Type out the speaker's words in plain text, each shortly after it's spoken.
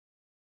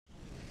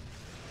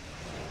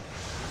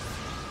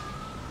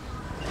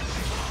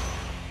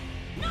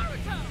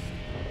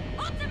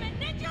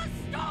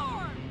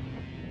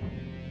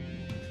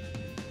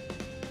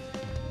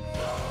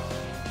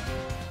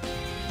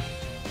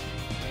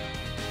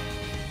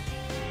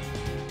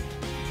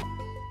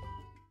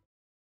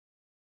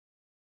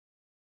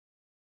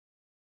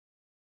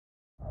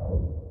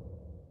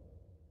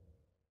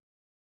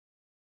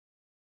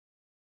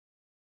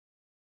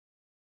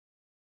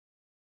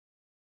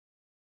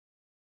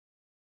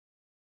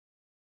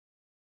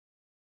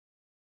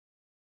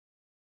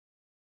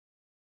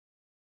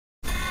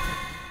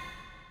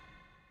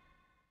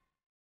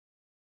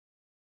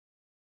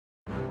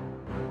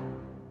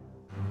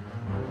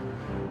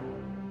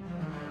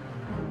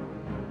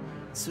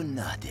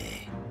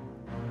Tsunade,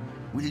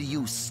 will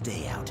you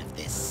stay out of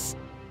this?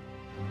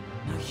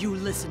 Now you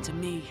listen to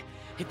me.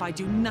 If I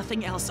do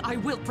nothing else, I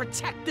will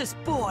protect this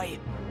boy!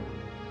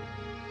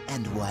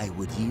 And why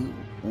would you,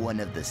 one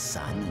of the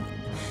Sannin,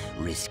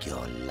 risk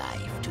your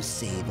life to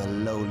save a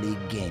lowly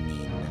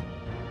genin?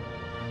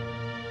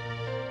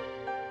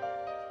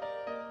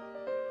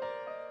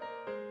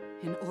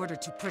 In order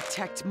to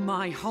protect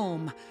my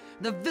home,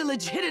 the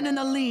village hidden in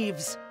the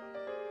leaves!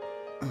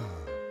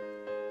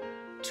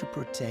 To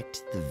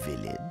protect the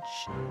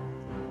village?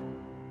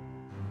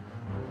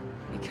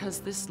 Because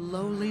this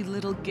lowly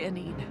little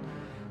genin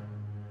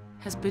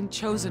has been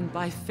chosen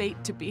by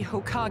fate to be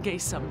Hokage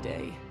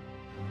someday.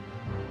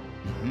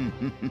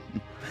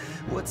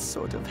 What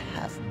sort of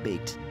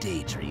half-baked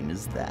daydream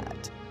is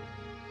that?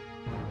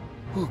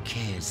 Who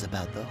cares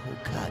about the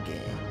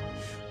Hokage?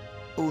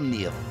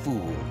 Only a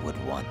fool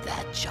would want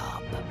that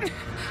job.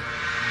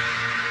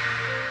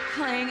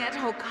 Playing at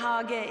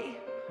Hokage?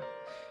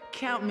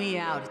 Count me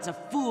out, it's a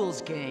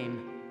fool's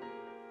game.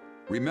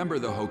 Remember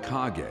the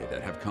Hokage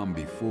that have come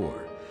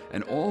before,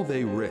 and all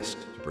they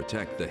risked to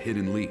protect the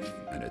Hidden Leaf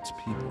and its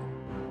people.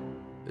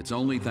 It's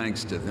only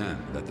thanks to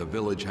them that the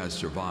village has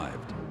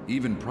survived,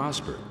 even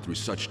prospered through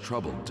such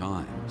troubled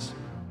times.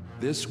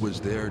 This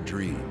was their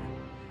dream,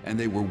 and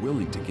they were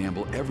willing to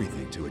gamble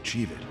everything to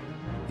achieve it,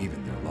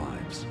 even their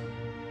lives.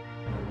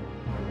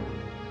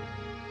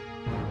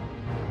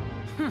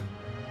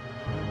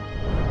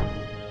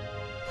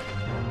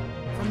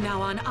 From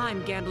now on,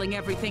 I'm gambling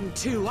everything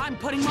too. I'm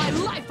putting my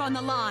life on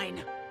the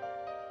line!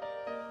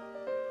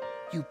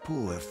 You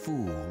poor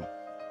fool.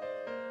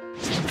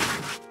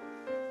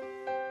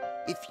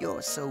 If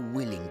you're so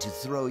willing to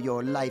throw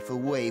your life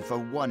away for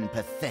one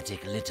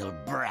pathetic little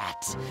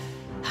brat,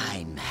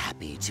 I'm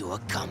happy to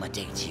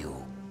accommodate you.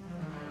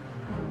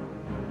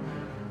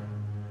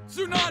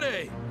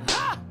 Tsunade!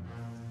 Ah!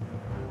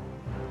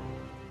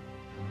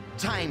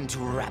 Time to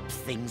wrap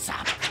things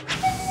up.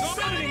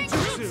 Summoning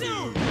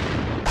Jutsu!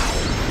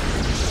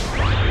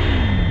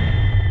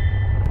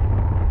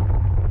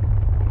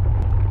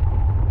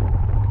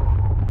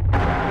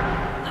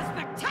 A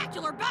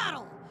spectacular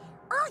battle!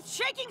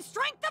 Earth-shaking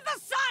strength of the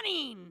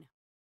Sannin!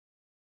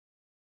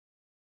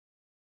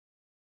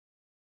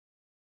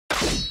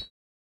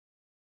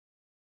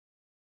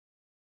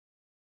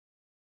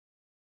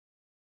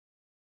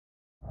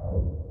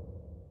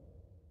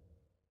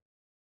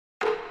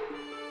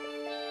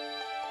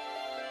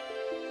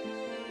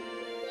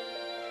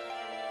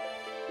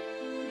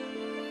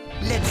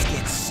 Let's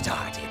get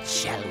started,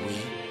 shall we?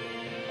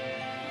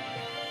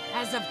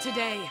 As of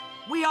today,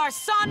 we are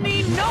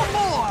Sannin no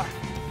more!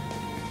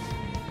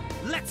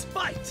 Let's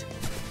fight!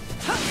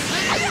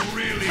 You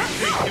really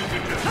think you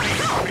can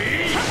defeat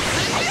me?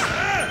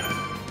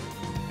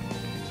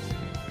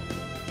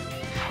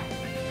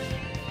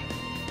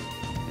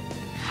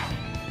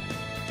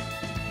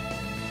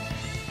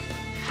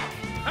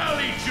 I'll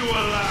eat you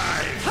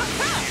alive!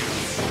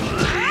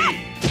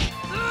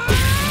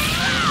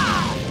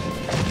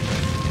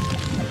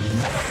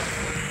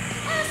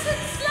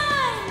 Acid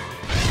slime!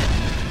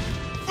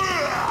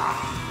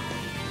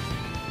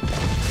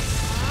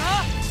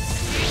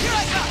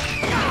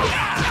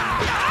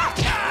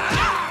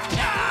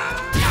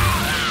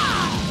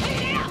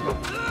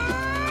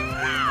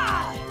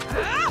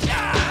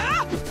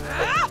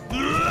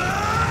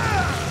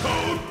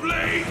 Cold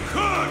blade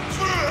cooked!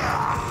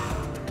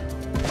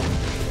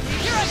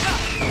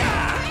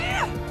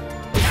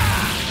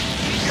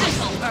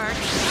 This'll hurt!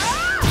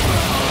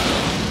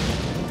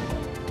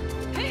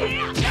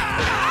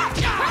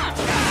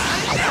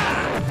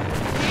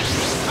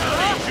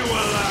 I'll eat you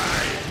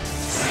alive!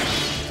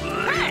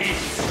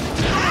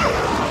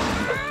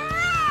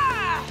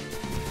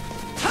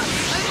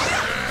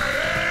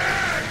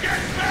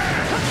 Get back!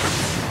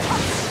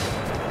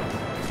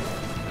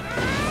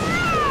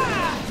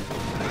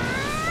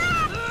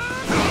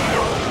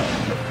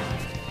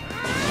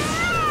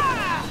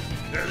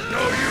 There's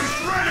no use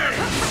running!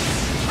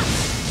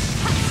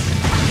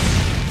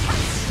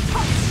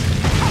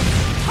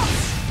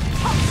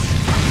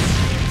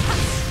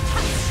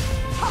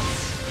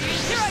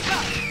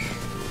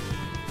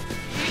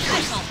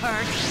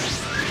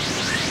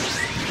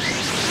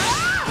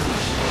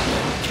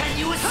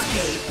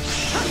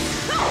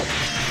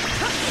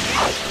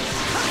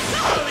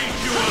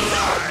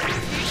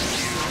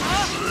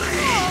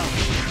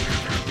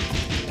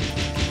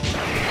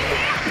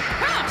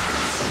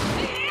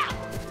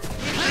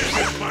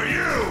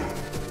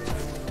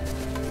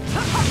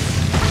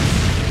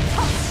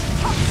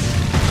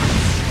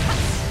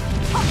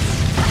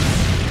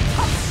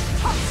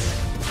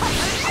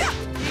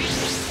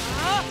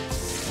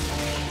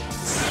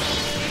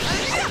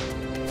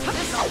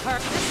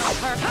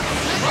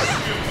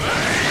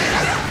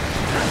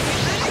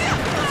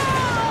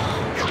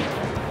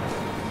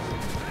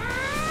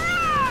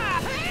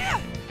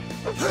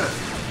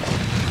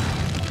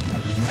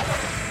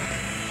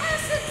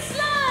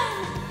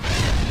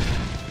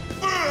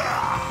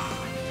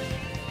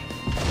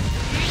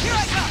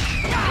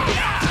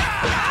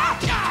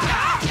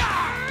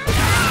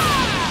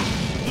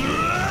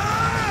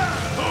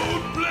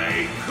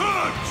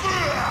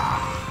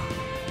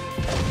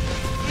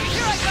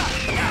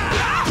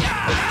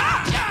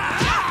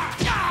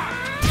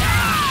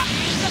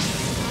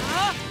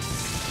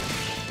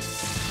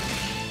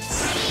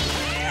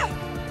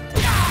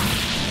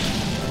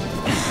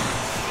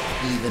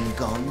 Even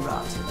gone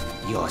rotten,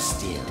 you're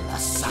still a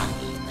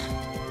Sannin.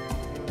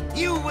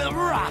 You will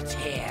rot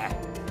here!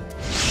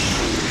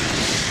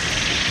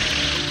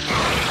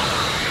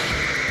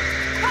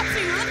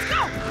 Katsuya, let's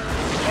go!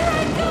 Here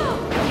I go!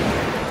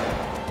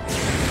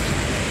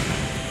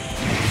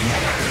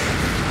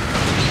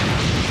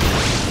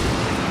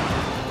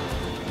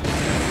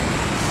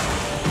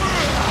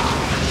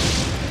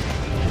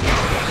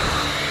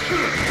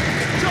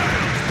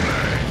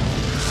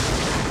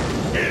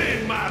 Get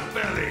in my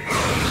belly!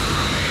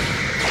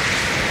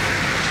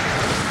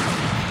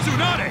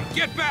 Tsunade,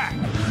 get back!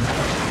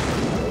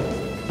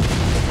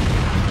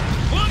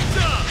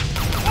 Manda!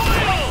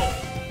 Oil!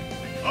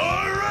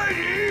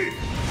 Alrighty!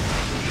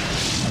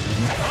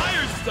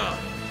 Fire stuff!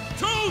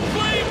 Toad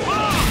flame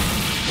bomb!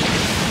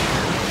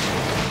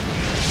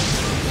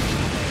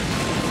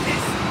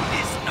 This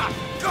is not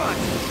good!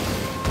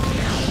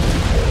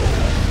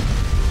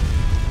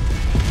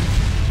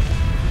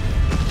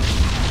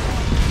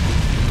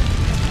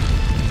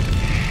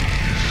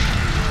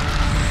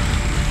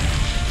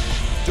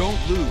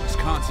 Don't lose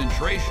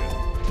concentration.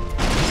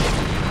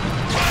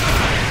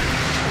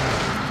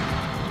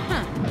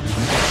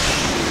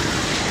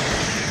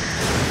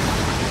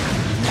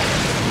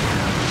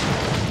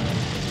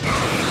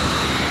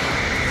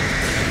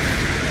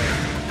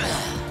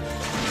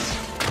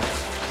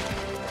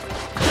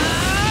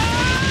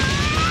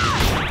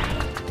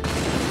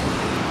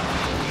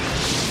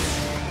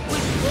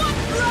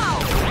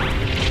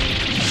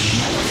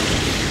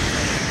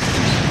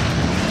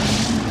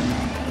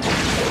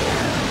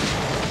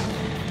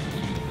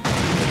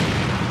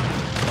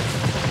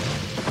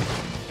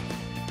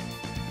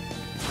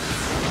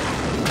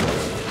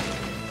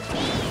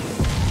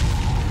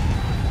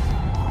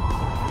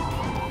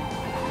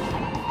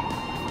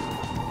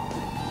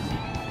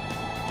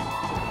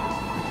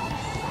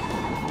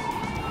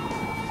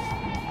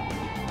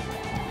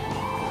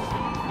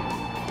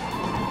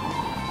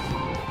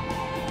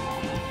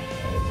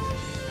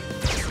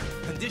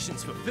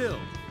 Conditions fulfilled.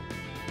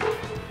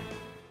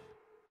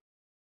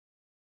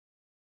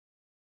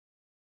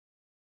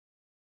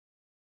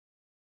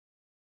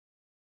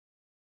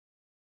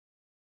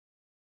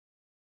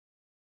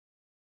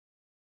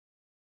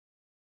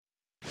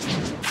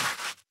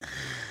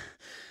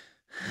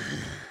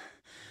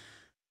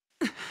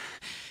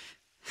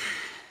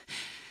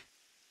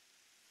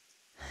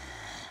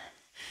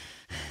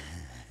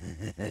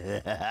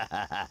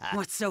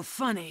 What's so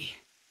funny?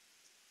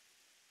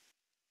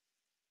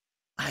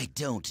 I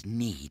don't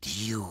need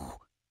you.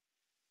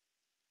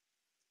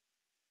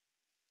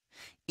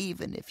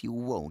 Even if you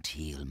won't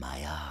heal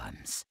my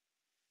arms,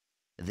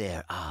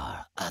 there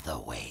are other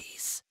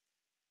ways.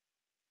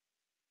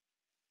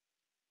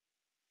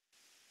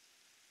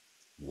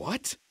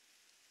 What?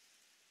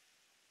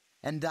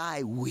 And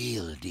I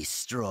will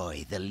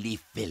destroy the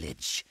Leaf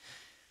Village.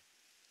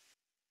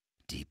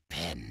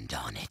 Depend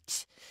on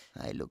it.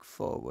 I look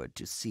forward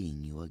to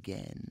seeing you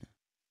again.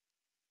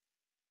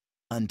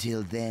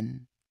 Until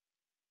then,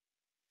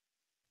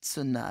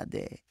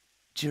 Tsunade,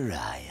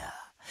 Jiraiya,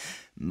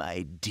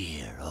 my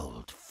dear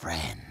old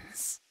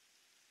friends.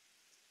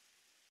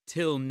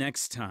 Till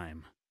next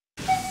time.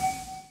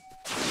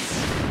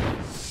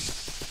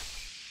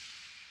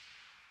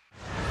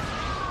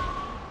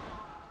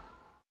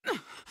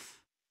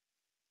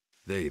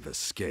 They've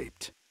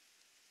escaped.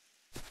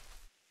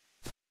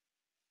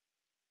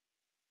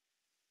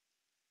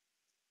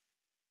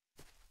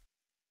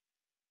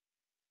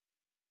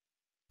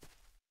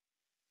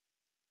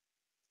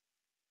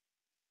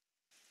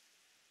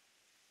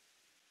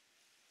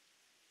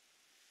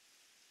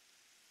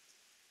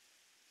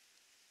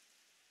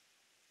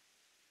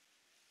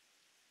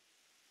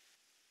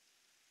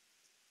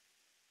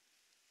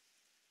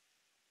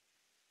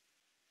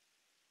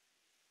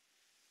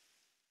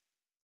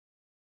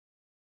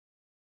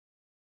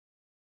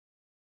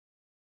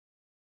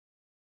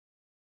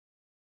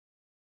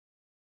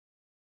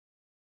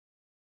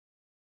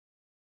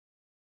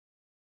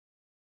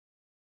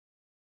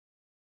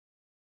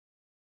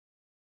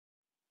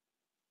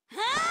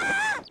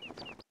 Huh?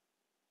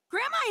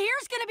 Grandma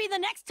here's gonna be the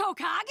next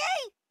Hokage?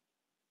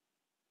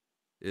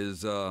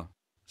 Is,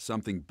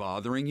 something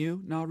bothering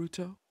you,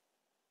 Naruto?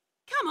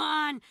 Come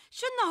on,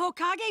 shouldn't the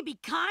Hokage be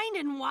kind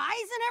and wise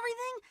and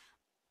everything?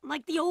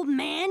 Like the old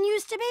man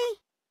used to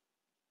be?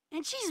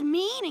 And she's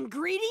mean and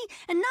greedy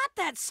and not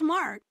that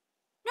smart.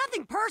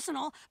 Nothing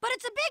personal, but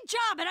it's a big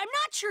job and I'm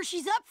not sure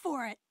she's up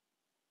for it.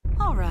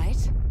 All right,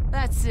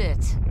 that's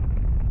it.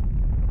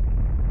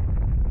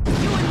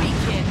 You and me,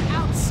 kid,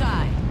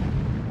 outside.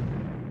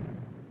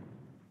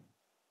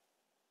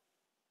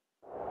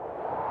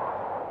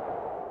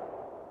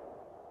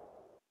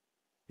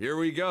 Here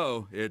we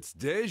go. It's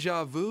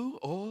deja vu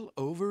all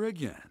over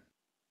again.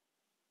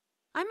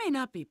 I may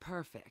not be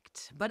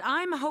perfect, but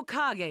I'm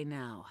Hokage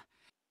now.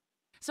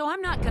 So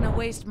I'm not gonna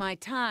waste my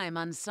time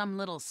on some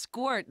little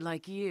squirt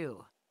like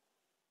you.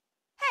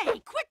 Hey,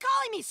 quit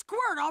calling me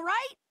Squirt, all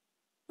right?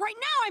 Right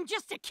now I'm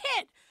just a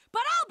kid,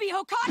 but I'll be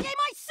Hokage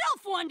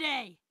myself one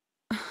day!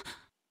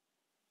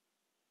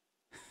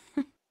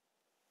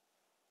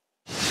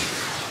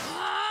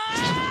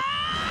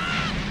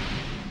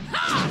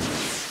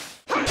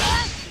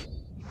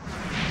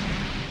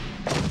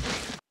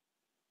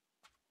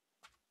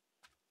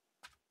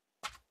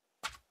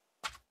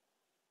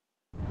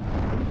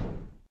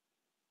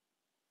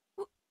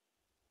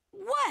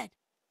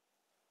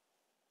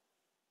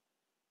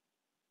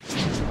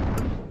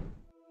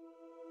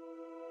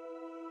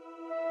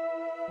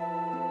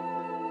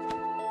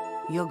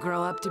 You'll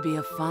grow up to be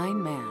a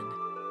fine man,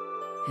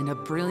 and a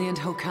brilliant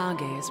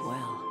Hokage as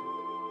well.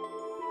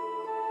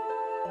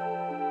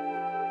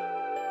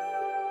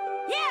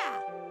 Yeah!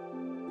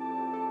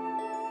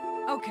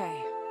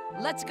 Okay,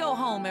 let's go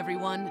home,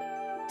 everyone.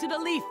 To the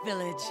Leaf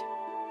Village.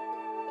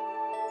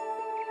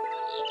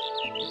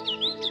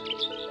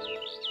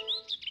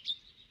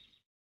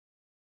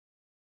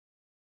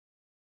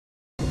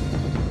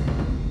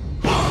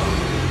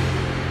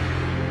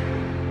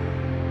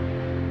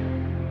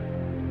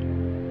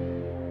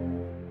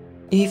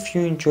 If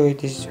you enjoyed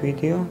this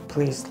video,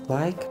 please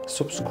like,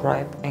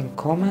 subscribe and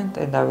comment,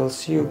 and I will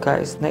see you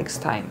guys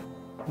next time.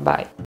 Bye.